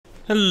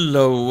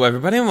Hello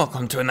everybody and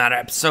welcome to another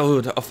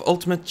episode of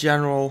Ultimate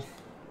General...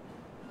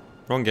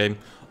 Wrong game.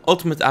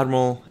 Ultimate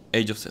Admiral,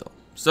 Age of Sail.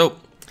 So,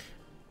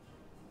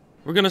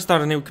 we're gonna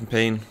start a new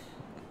campaign.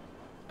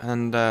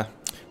 And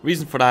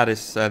reason for that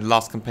is the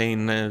last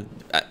campaign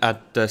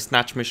at the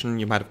Snatch mission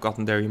you might have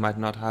gotten there, you might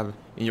not have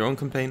in your own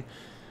campaign.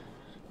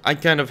 I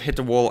kind of hit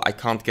the wall, I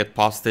can't get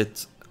past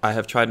it. I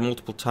have tried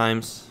multiple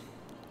times.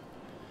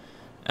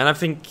 And I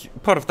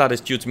think part of that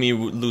is due to me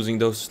losing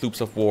those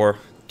sloops of war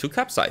to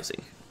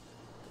capsizing.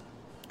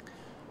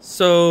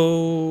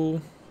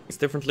 So, it's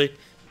differently.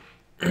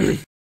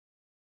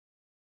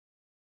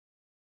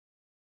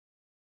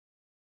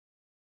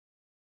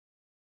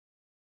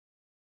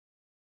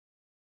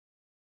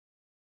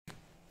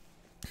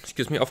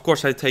 Excuse me, of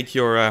course I take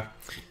your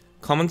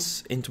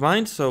comments into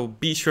mind, so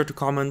be sure to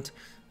comment.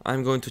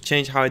 I'm going to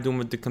change how I do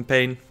with the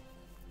campaign,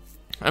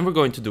 and we're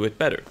going to do it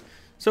better.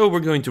 So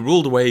we're going to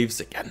rule the waves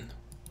again.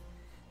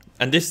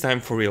 And this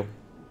time for real.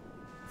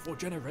 For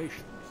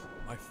generations,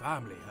 my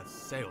family has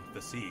sailed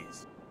the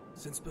seas.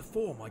 Since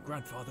before my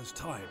grandfather's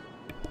time,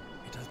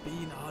 it has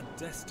been our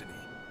destiny.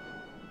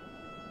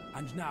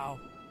 And now,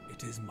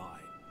 it is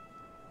mine.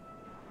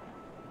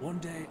 One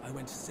day I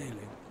went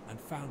sailing and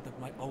found that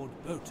my old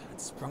boat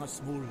had sprung a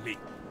small leak.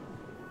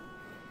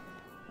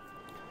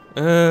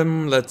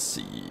 Let's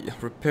see.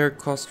 Repair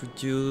cost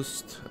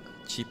reduced,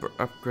 cheaper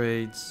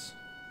upgrades.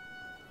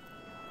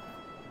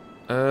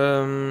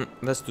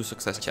 Let's do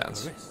success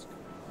chance. Risk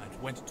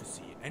and went to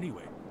sea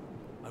anyway.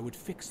 I would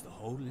fix the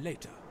hole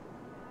later.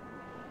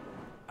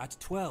 At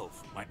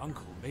 12, my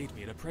uncle made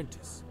me an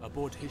apprentice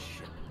aboard his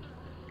ship.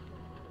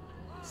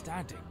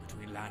 Standing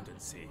between land and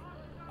sea,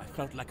 I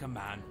felt like a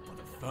man for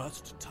the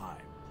first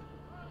time.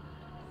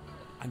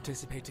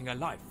 Anticipating a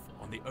life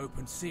on the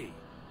open sea,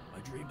 I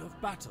dreamed of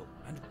battle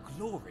and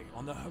glory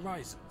on the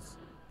horizons.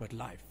 But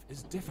life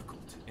is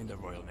difficult in the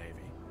Royal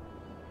Navy,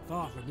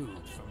 far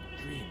removed from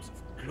dreams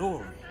of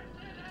glory.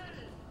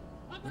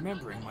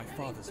 Remembering my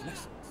father's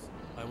lessons,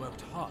 I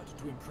worked hard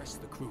to impress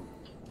the crew.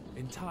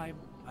 In time,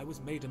 I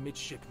was made a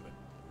midshipman,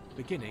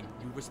 beginning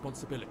new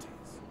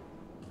responsibilities.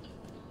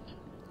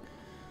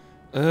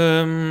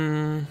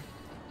 Let's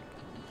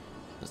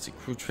see,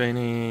 crew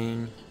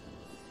training,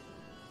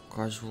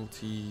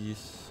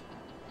 casualties.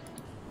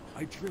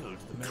 I drilled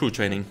the crew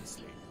training.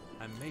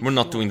 We're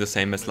not doing the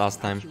same as last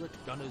time.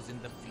 Gunners in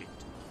the fleet.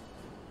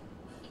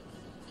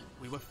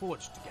 We were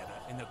forged together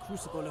in the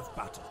crucible of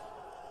battle.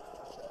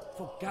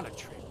 For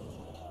gallantry,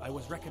 I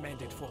was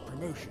recommended for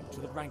promotion to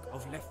the rank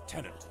of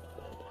lieutenant.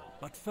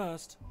 But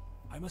first,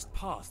 I must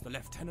pass the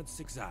lieutenant's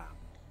exam.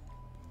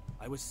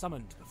 I was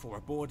summoned before a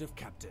board of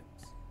captains.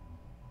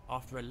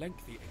 After a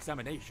lengthy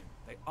examination,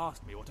 they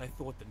asked me what I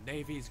thought the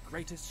Navy's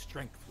greatest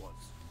strength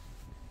was.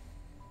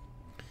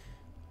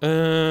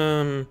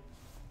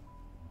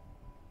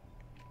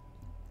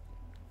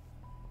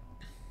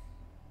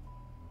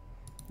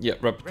 Yeah,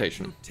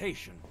 reputation.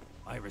 Reputation,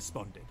 I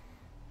responded.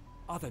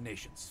 Other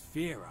nations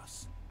fear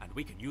us, and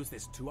we can use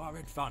this to our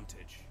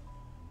advantage.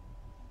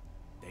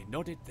 They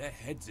nodded their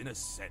heads in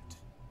assent.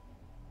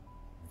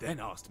 Then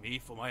asked me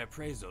for my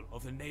appraisal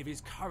of the Navy's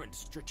current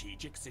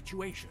strategic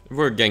situation.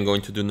 We're again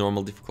going to do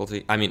normal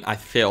difficulty. I mean, I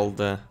failed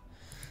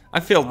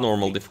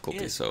normal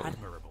difficulty, so...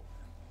 admirable,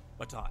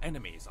 but our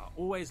enemies are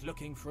always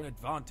looking for an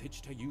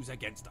advantage to use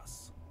against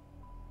us.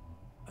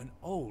 An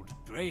old,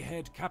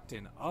 grey-haired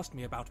captain asked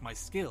me about my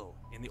skill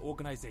in the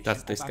organization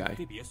of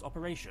amphibious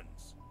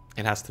operations.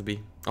 It has to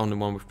be. Only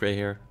one with grey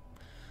hair.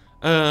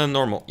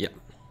 Normal, yeah.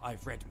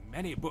 I've read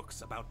many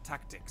books about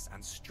tactics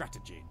and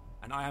strategy,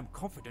 and I am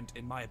confident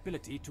in my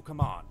ability to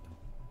command.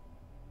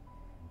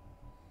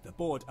 The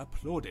board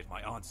applauded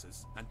my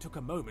answers and took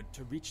a moment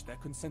to reach their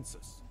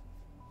consensus.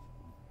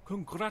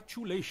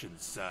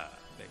 Congratulations, sir,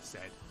 they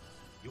said.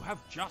 You have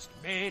just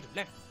made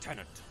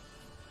lieutenant.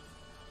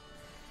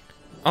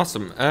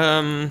 Awesome.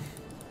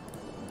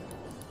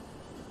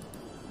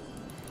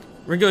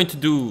 We're going to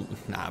do...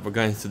 we're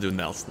going to do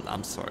Nelson.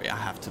 I'm sorry, I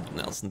have to do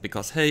Nelson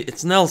because, hey,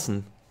 it's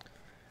Nelson.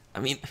 I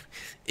mean,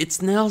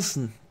 it's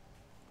Nelson.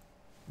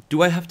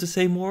 Do I have to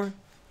say more?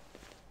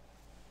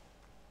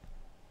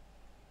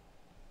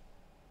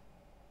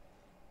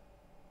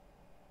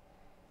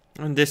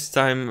 And this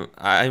time,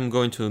 I'm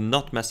going to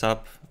not mess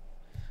up.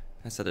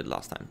 I said it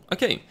last time.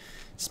 Okay.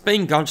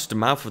 Spain gouged the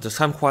mouth of the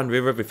San Juan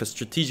River with a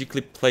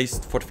strategically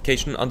placed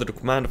fortification under the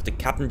command of the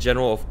Captain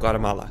General of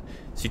Guatemala.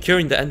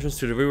 Securing the entrance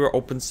to the river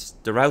opens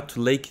the route to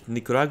Lake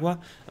Nicaragua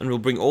and will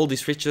bring all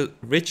these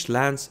rich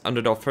lands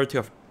under the authority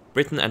of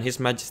Britain and His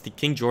Majesty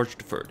King George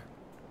III.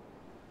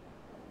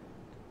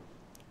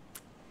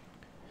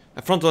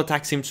 A frontal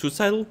attack seems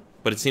suicidal,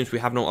 but it seems we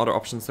have no other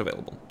options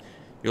available.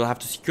 You'll have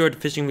to secure the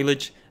fishing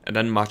village and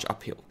then march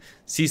uphill.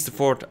 Seize the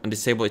fort and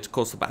disable its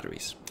coastal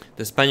batteries.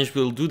 The Spanish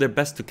will do their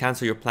best to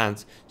cancel your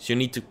plans, so you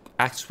need to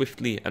act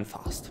swiftly and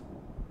fast.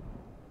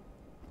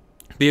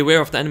 Be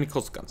aware of the enemy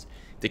coastal guns.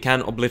 They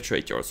can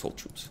obliterate your assault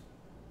troops.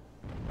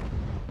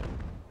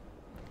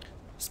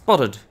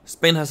 Spotted.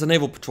 Spain has a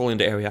naval patrol in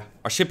the area.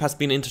 Our ship has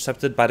been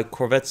intercepted by the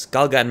corvettes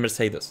Galga and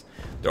Mercedes.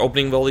 Their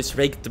opening volleys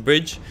raked the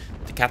bridge,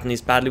 The captain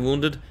is badly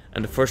wounded,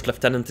 and the first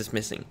lieutenant is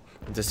missing.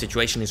 The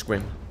situation is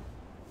grim.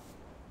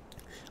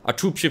 Our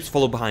troop ships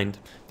follow behind.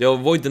 They will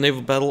avoid the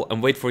naval battle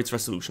and wait for its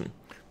resolution.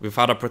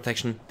 Without our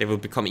protection, they will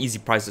become easy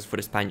prizes for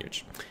the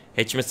Spaniards.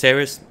 HMS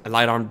Ceres, a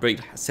light armed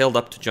brig, has sailed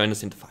up to join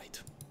us in the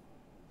fight.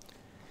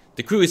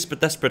 The crew is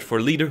desperate for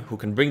a leader who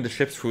can bring the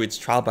ships through its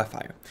trial by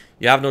fire.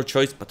 You have no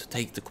choice but to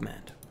take the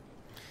command.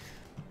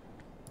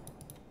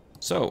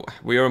 So,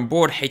 we are on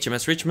board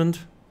HMS Richmond.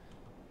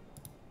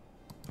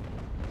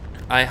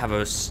 I have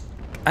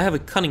a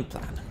cunning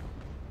plan.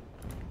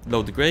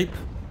 Load the grape.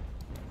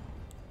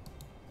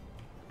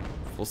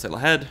 Full sail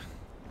ahead.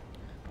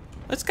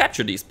 Let's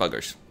capture these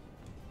buggers.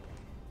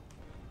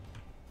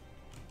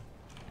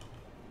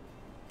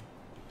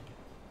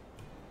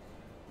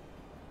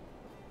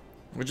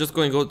 We're just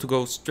going to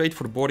go straight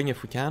for the boarding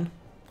if we can.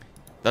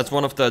 That's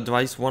one of the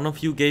advice one of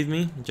you gave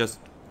me. Just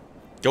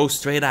go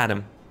straight at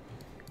him.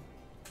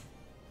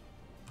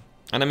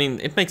 And I mean,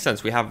 it makes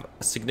sense. We have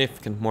a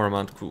significant more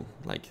amount of crew.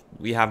 Like,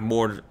 we have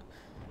more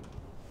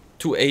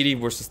 280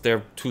 versus their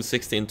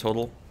 260 in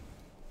total.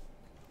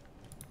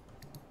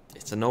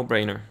 It's a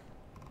no-brainer.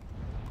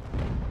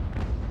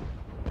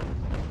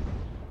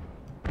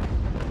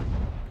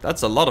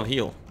 That's a lot of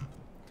heal.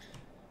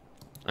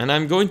 And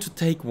I'm going to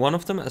take one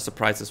of them as a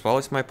prize as well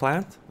as my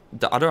plan.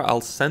 The other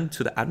I'll send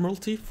to the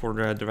Admiralty for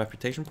the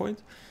reputation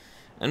point.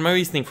 And my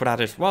reasoning for that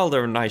is, well,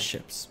 they're nice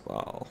ships.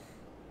 Well,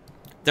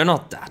 they're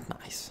not that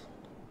nice.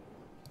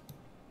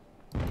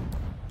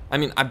 I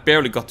mean, I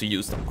barely got to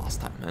use them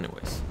last time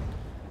anyways.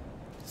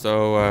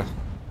 So,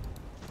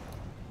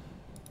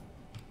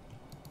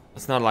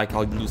 it's not like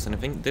I'll lose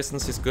anything.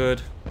 Distance is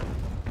good.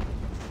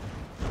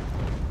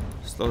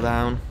 Slow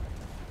down.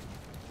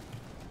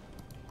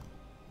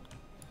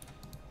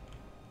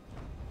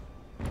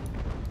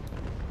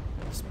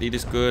 Speed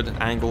is good,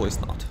 angle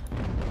is not.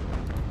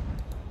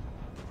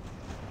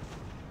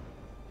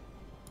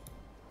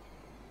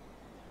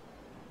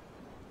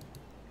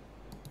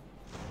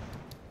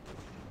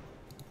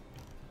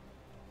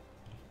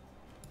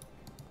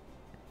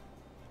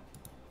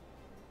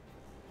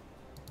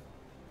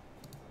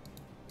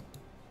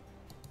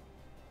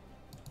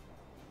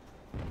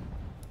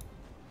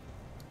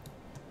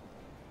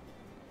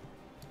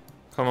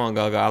 Come on,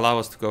 Gaga, allow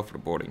us to go for the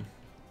boarding.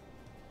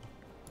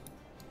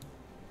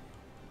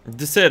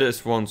 The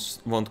Ceres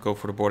won't go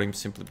for the boarding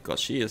simply because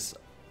she is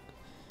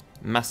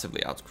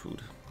massively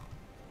outcrewed.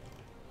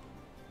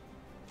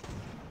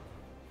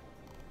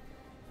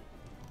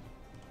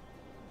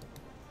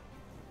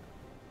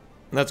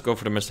 Let's go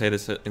for the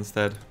Mercedes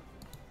instead.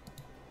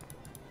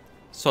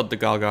 Sod the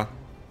Galga.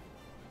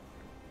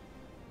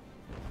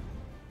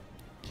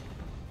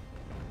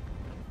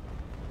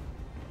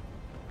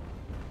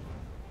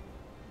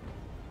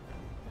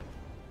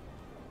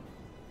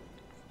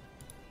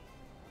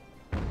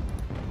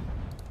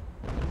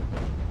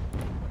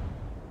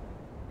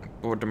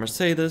 Board the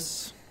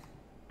Mercedes.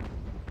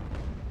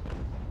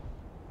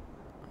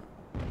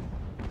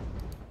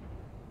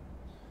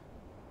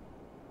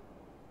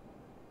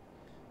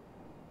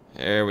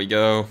 There we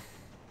go.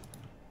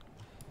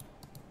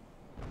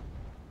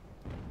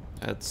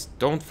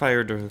 Don't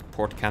fire the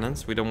port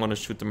cannons. We don't want to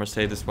shoot the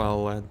Mercedes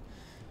while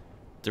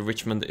the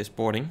Richmond is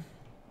boarding.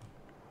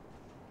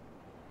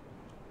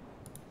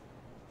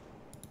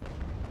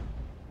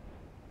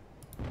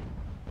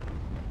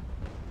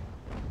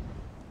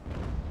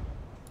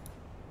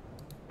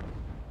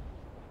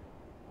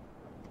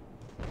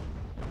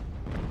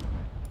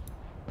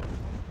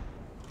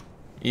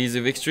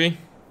 Easy victory.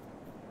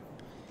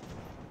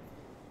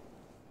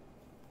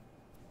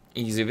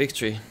 Easy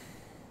victory.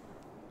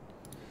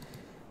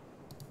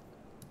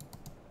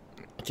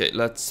 Okay,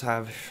 let's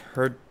have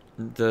heard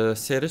the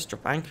Ceres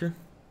drop anchor.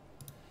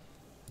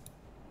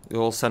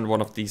 We'll send one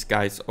of these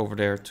guys over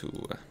there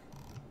to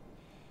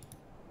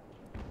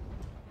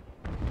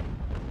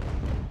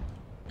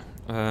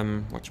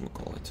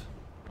whatchamacallit.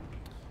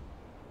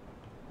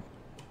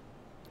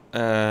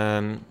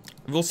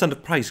 We'll send a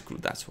prize crew,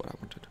 that's what I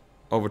wanted.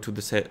 Over to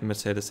the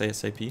Mercedes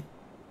ASAP.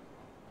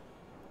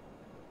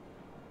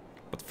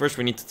 But first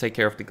we need to take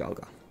care of the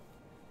Galga.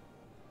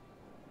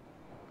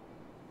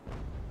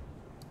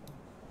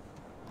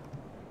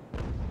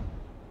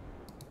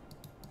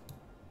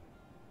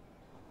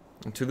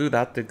 And to do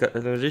that,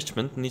 the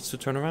Richmond needs to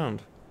turn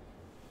around.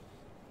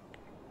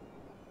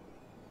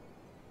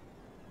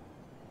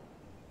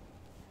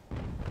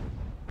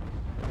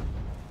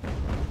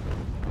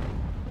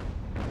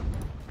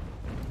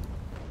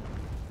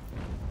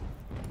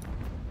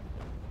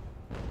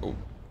 Oh.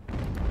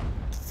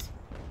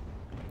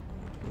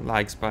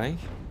 Lag spike.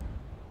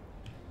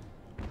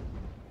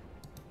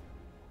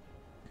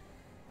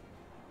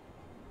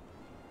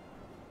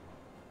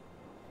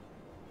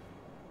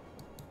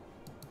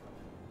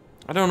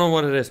 I don't know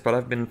what it is, but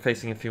I've been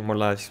facing a few more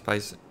lag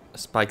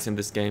spikes in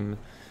this game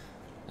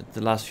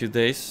the last few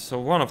days.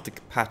 So one of the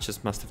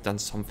patches must have done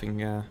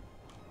something,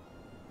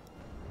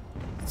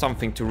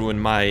 something to ruin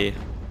my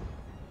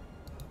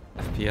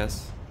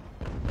FPS.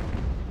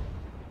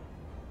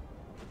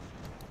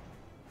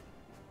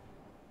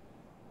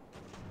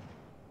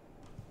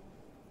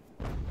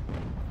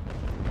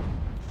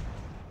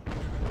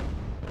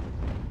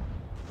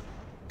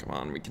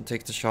 Come on, we can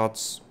take the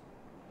shots.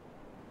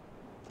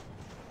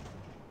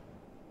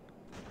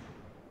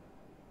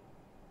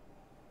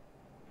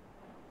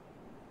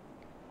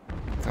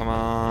 Come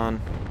on.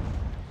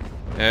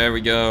 There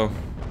we go.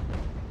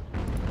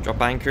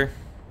 Drop anchor.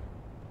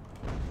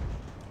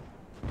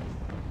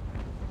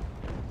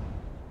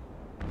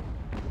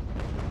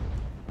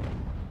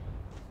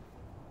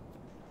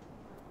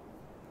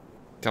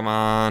 Come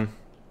on.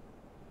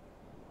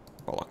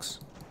 Bollocks.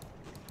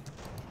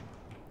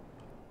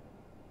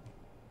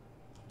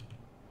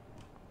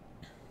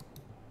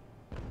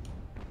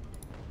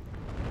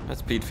 Let's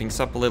speed things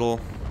up a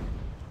little.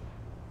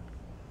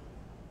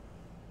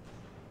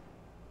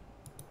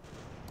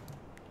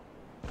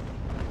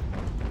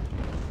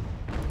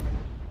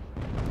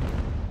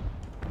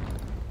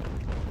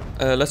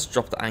 Let's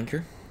drop the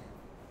anchor.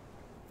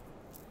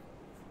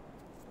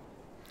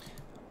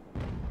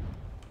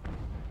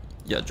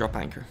 Yeah, drop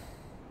anchor.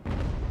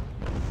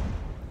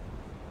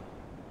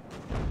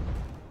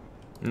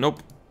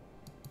 Nope.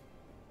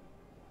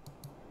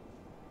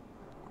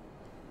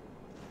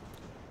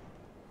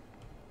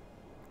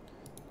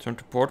 Turn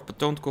to port, but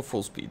don't go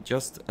full speed,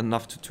 just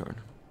enough to turn.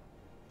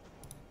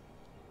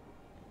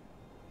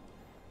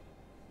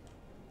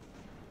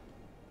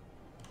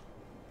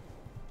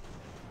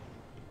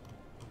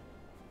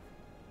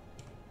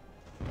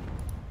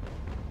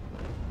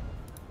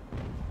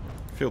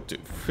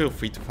 Feel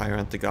free to fire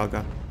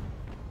anti-Galga.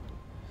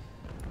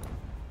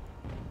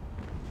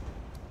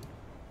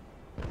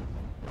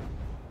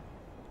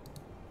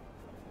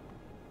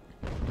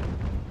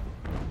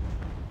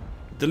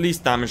 The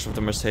least damage of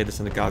the Mercedes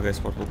and the Galga is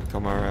what will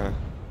become our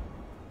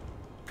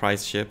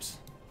prize ships.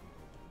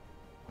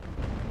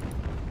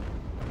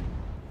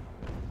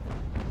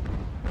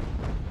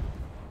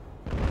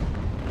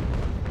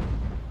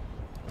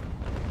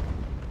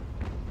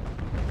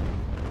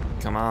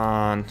 Come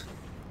on.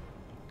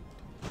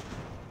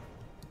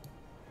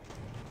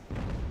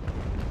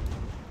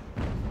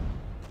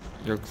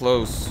 You're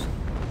close.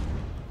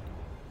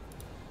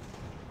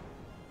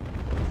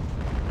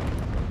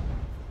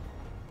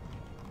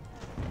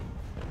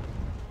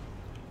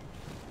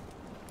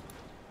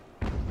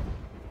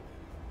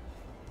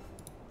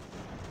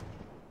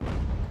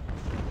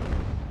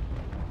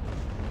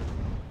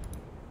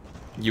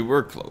 You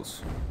were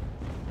close.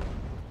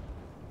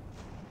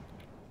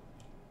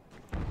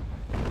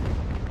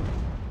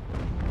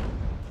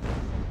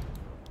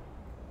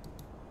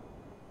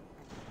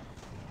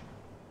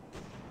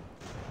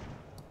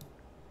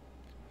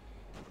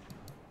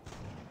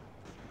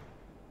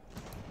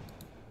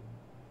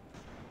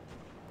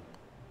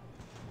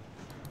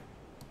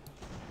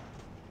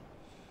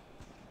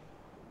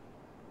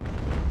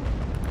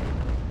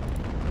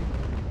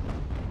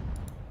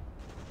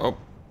 Oh.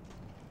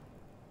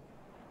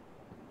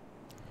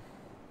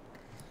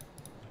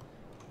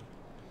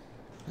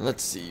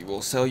 Let's see,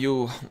 we'll sell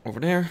you over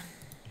there.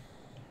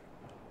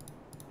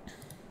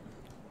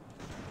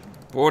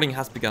 Boarding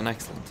has begun,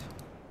 excellent.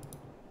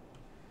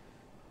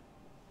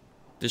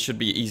 This should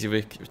be easy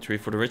victory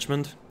for the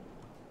Richmond.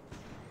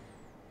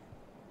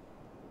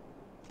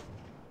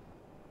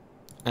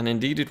 And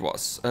indeed it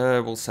was.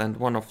 We'll send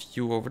one of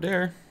you over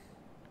there.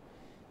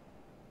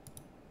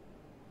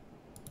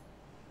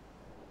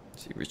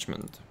 Let's see,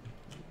 Richmond.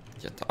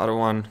 Get the other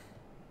one.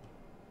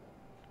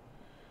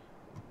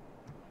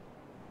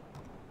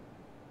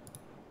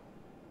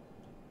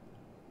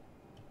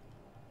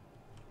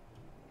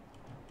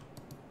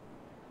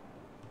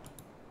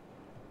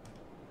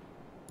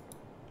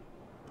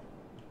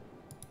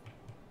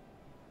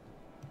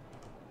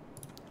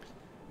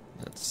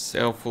 Let's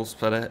sail full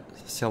speed,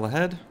 sail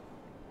ahead.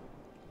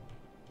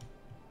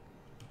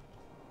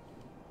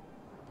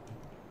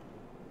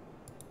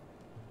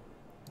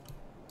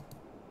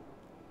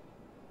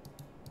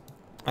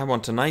 I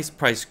want a nice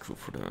prize crew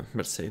for the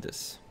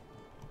Mercedes.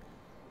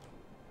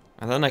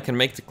 And then I can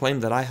make the claim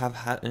that I have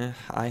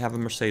a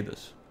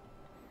Mercedes.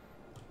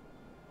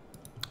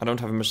 I don't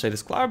have a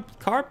Mercedes car,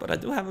 but I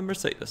do have a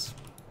Mercedes.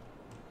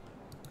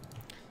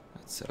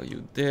 Let's sell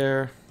you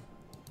there.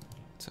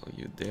 Sell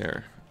you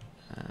there.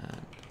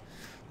 And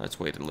let's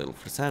wait a little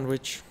for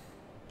sandwich.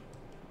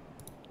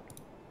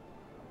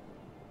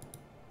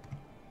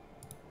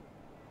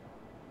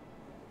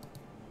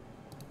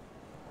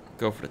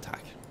 Go for the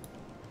attack.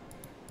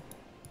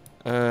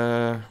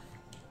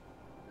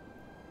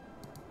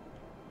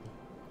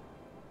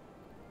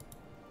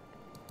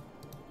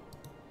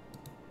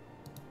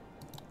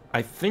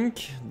 I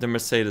think the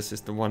Mercedes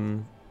is the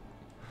one.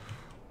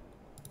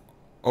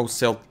 Oh,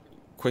 sell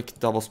quick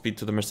double speed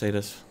to the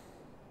Mercedes.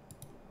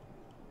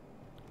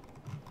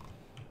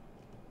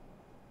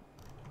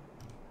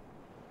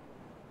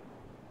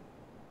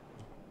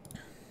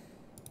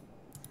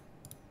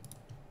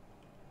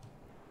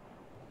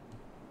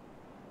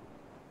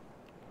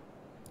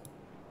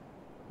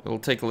 It'll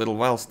take a little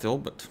while still,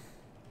 but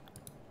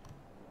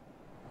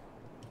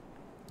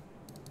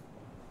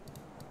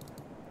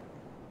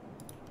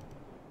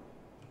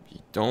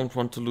you don't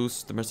want to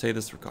lose the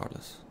Mercedes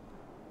regardless.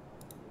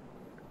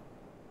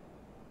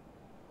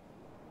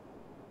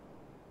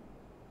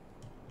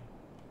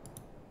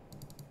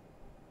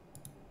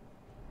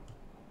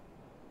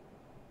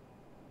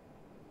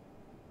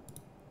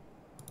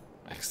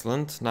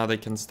 Excellent. Now they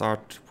can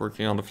start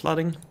working on the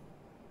flooding.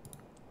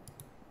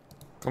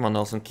 Come on,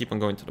 Nelson. Keep on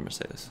going to the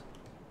Mercedes.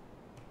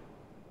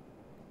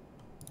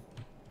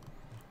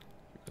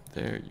 You go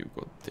there. You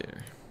go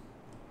there.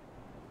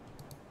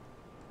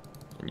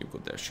 And you go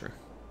there, sure.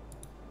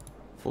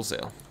 Full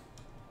sail.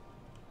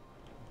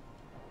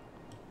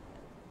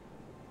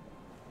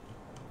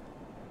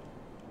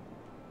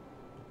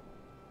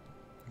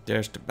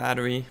 There's the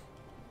battery.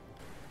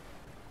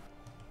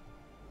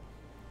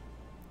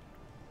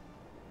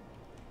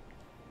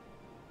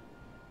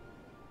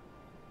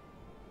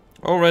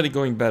 Already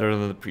going better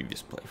than the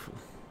previous playthrough.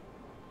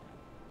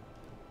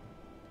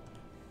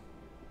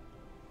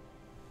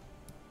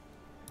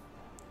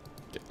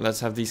 Okay, let's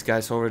have these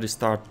guys already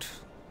start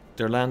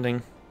their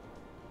landing.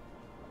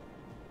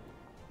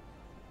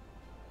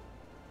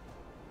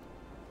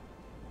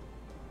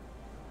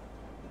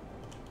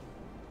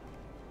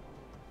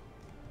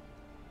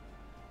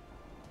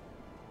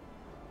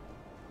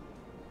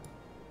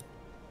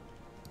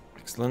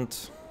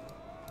 Excellent.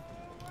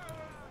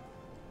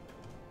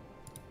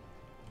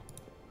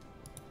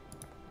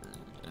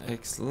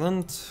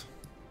 Excellent.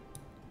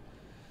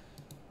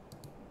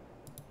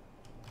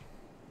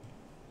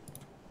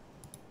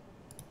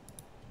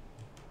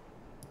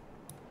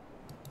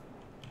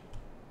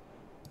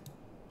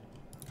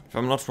 If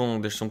I'm not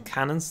wrong, there's some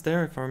cannons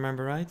there, if I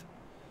remember right.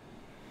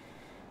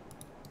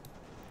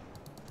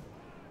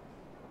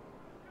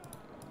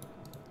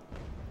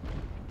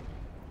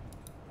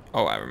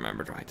 Oh, I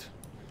remembered right.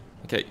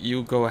 Okay,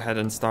 you go ahead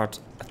and start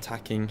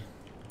attacking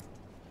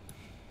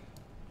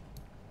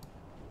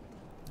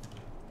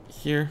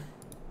here.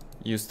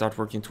 You start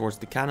working towards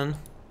the cannon.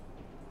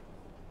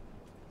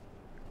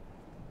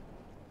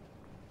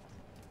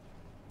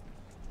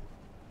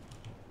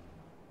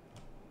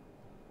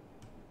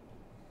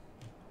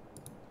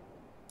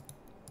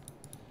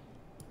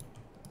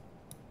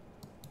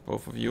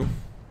 Both of you.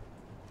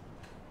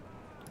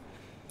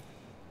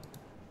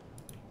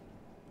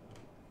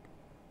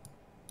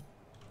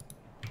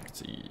 Let's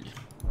see.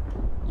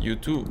 You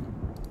too.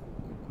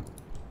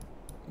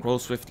 Roll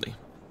swiftly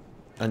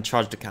and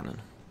charge the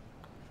cannon.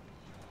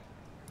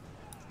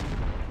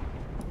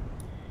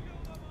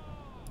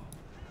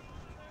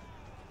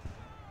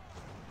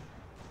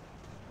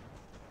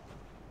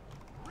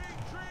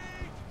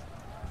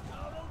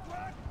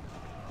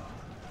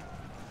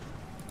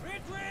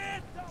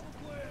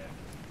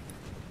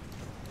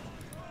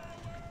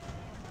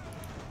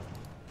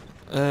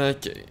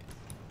 Okay.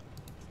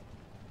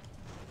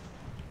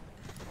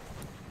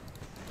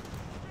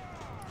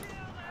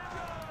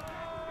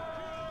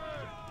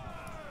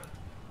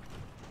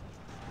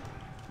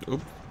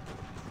 Oop.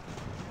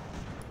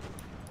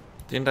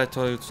 Didn't I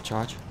tell you to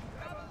charge?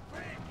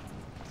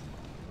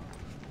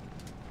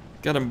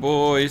 Get 'em,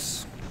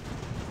 boys.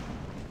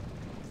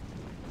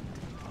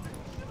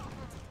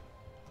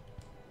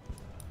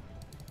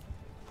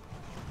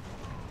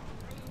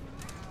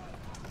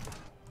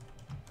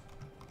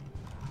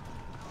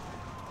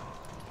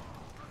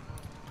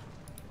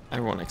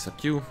 Everyone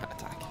except you,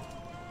 attack.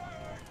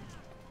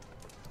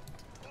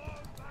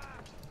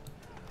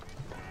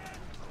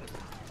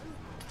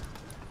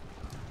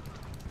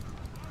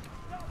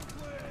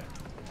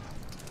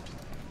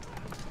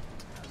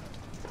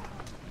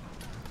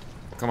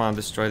 Come on,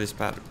 destroy these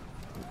guys.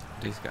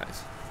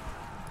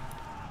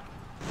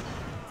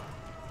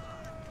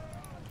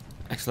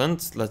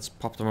 Excellent, let's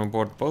pop them on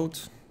board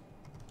boat.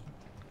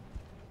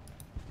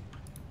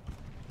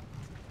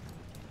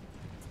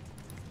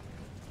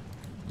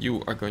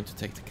 You are going to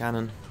take the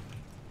cannon.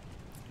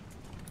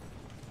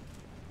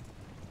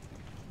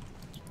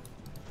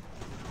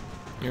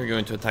 You're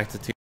going to attack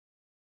the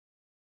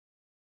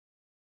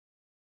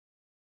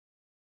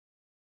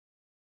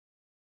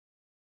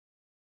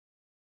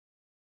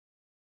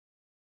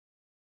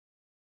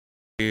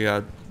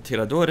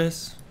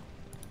tiradores.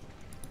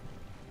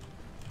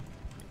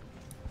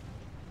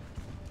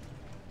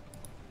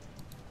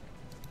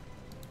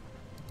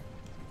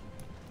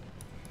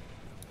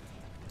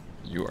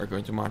 You are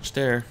going to march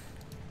there.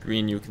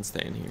 Green, you can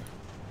stay in here.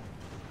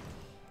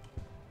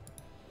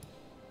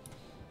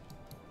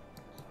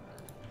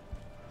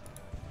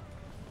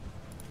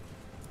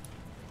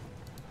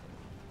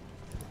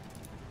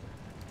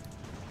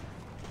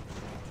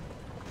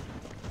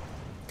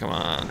 Come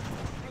on.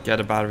 Get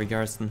a battery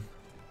garrison.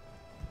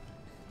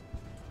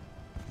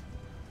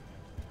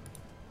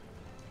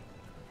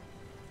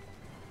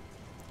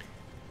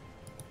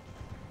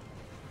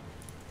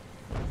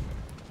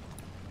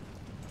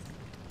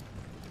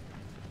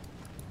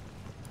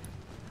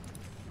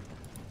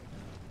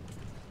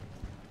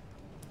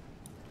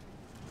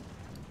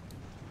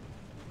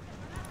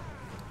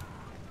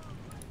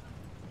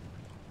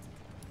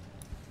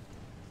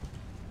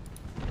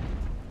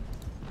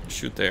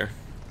 Shoot there.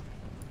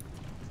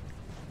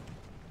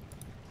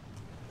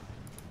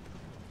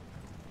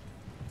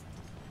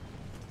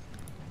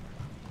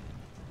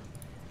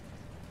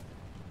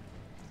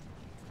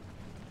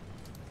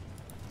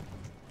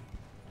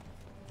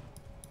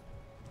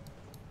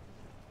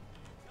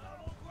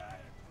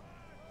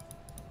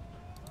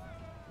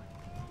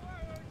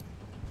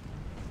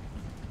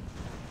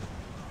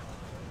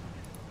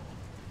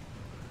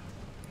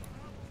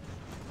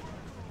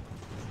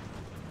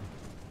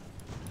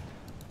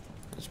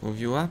 Let's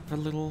move you up a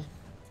little.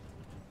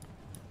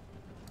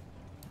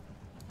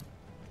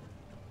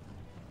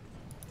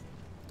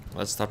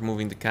 Let's start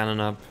moving the cannon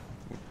up.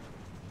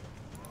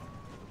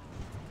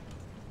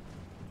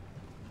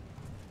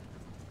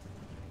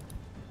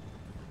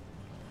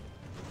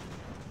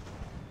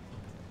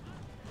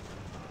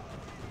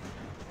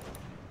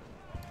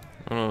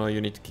 No,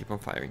 you need to keep on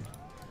firing.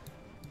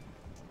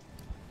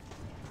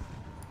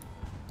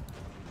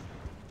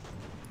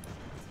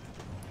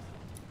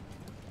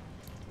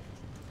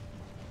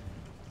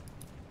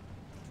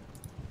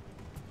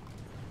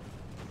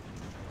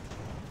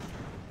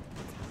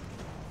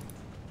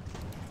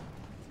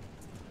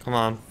 Come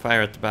on,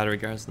 fire at the battery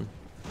garrison.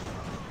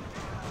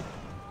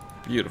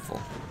 Beautiful.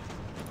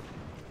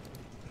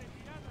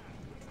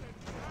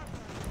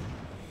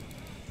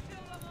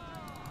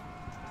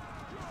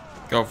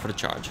 Go for the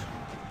charge.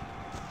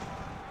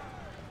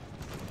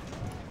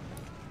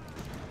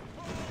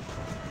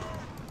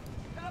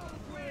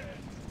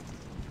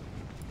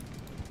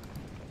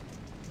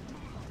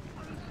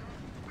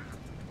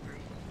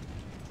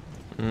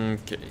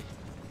 Okay.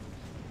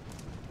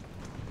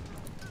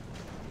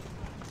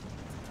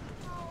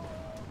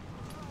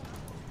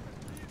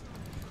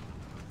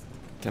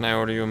 Can I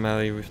order you a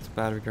melee with the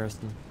battery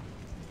garrison?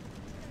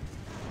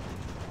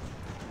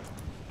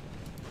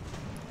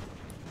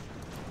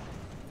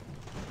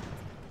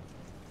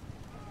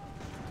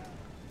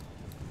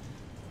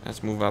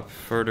 Let's move up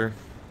further.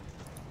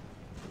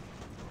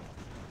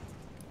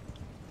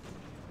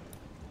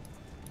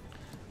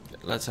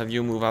 Let's have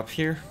you move up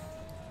here.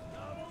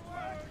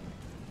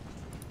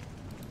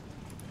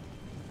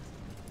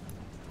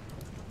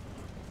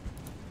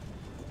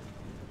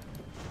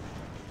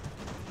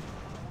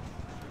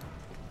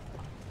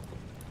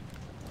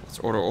 Let's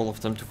order all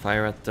of them to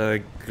fire at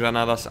the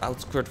Granada's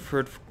outskirt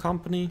 3rd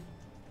Company.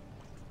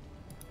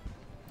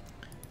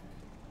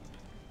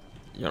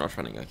 You're not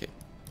running, okay.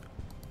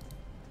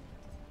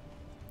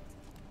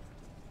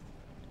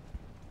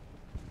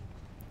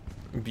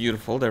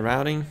 Beautiful, they're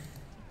routing.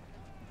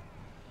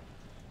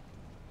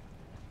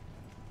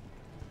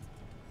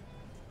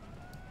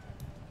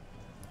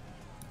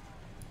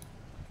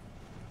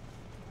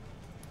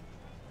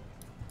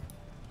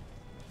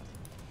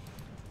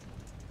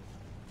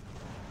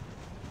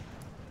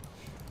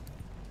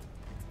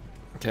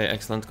 Okay,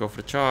 excellent, go for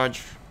the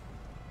charge.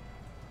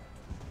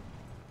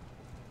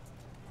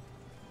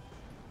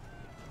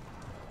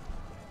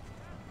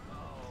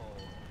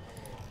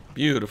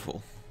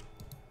 Beautiful.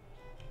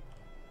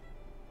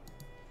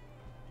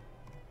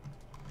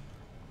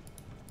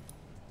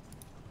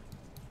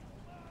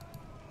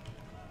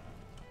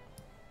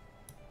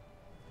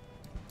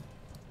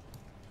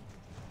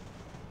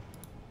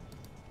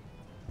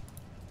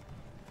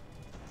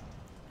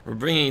 We're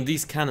bringing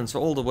these cannons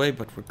all the way,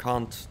 but we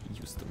can't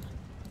use them.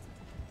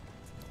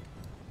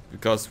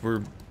 Because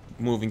we're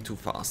moving too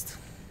fast.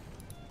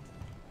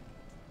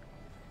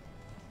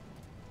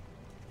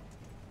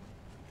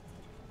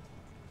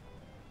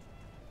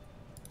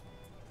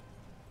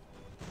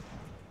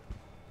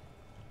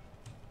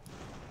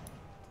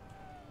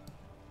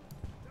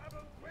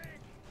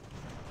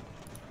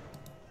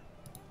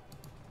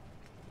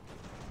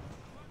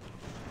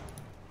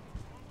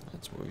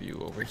 Let's move you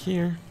over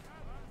here.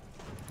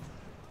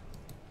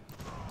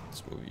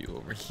 Let's move you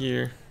over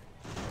here.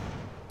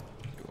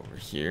 You over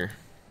here.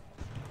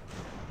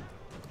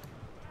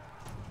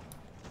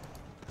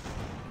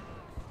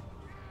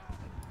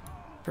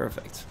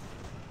 Perfect.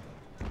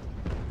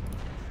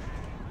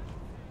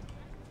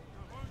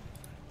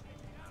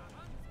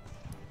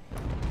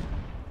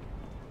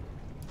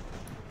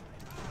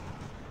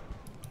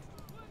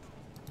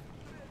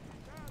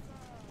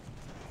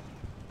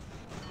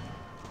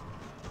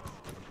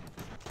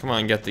 Come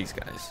on, get these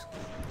guys.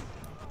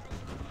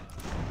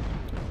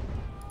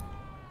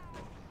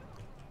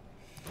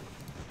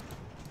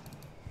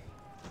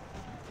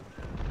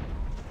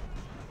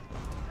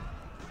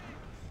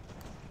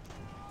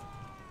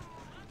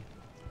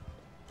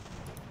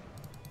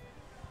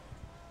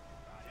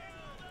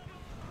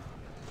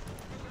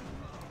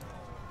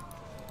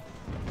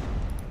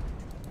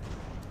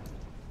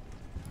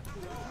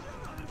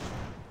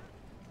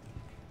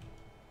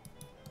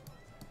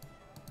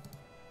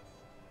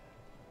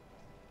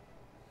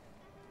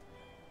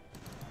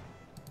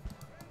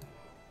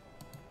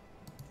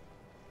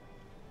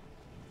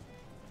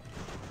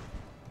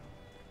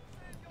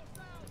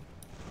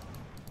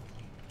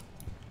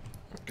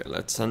 Okay,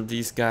 let's send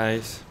these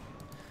guys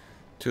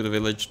to the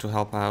village to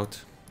help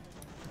out.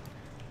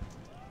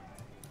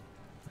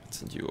 Let's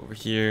send you over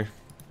here.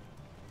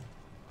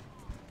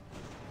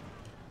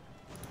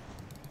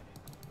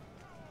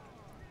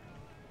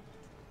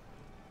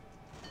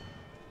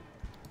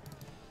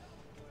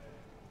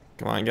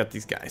 Come on, get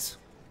these guys.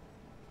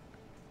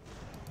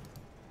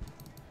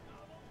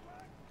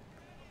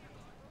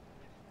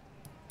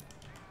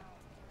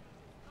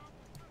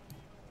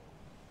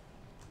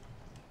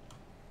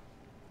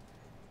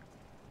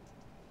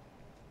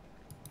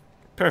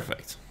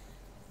 Perfect.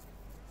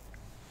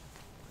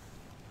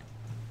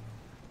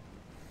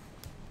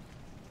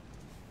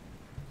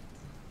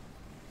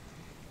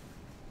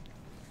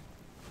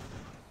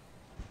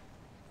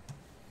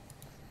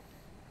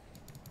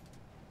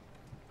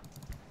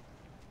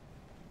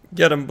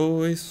 Get 'em,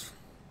 boys.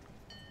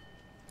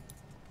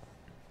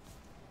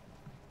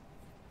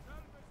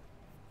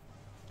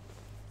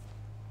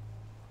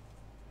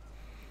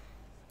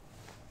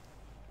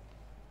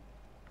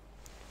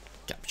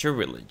 Capture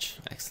village.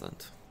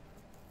 Excellent.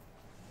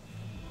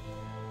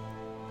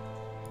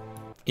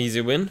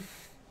 Easy win.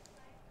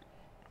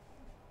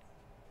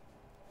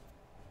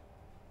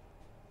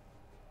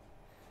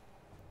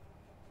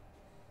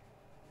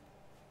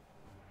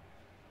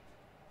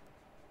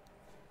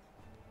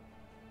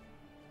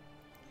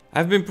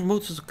 I've been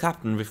promoted to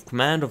captain with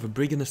command of a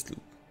brig and a sloop.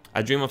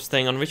 I dream of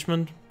staying on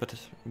Richmond, but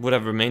would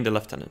have remained a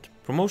lieutenant.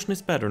 Promotion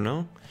is better,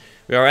 no?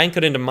 We are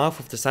anchored in the mouth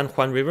of the San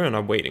Juan River and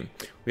are waiting.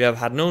 We have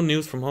had no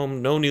news from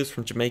home, no news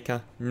from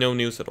Jamaica, no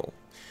news at all.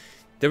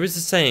 There is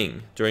a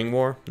saying, during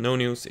war, no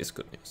news is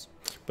good news.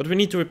 But we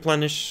need to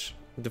replenish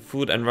the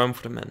food and rum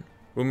for the men.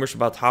 Rumors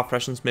about half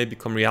rations may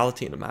become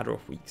reality in a matter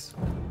of weeks.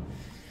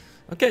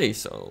 Okay,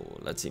 so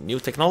let's see, new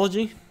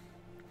technology.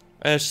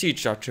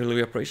 Siege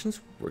artillery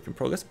operations, work in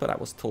progress, but I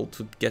was told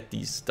to get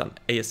these done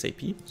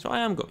ASAP, so I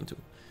am going to.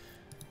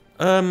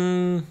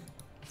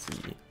 Let's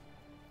see.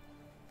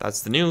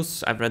 That's the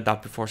news. I've read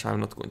that before, so I'm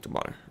not going to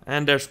bother.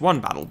 And there's one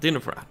battle, dinner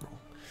for Admiral.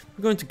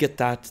 We're going to get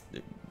to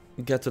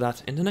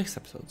that in the next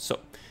episode. So,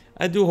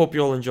 I do hope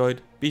you all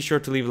enjoyed. Be sure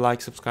to leave a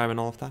like, subscribe, and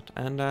all of that.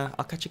 And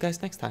I'll catch you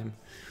guys next time.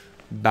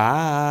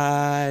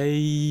 Bye.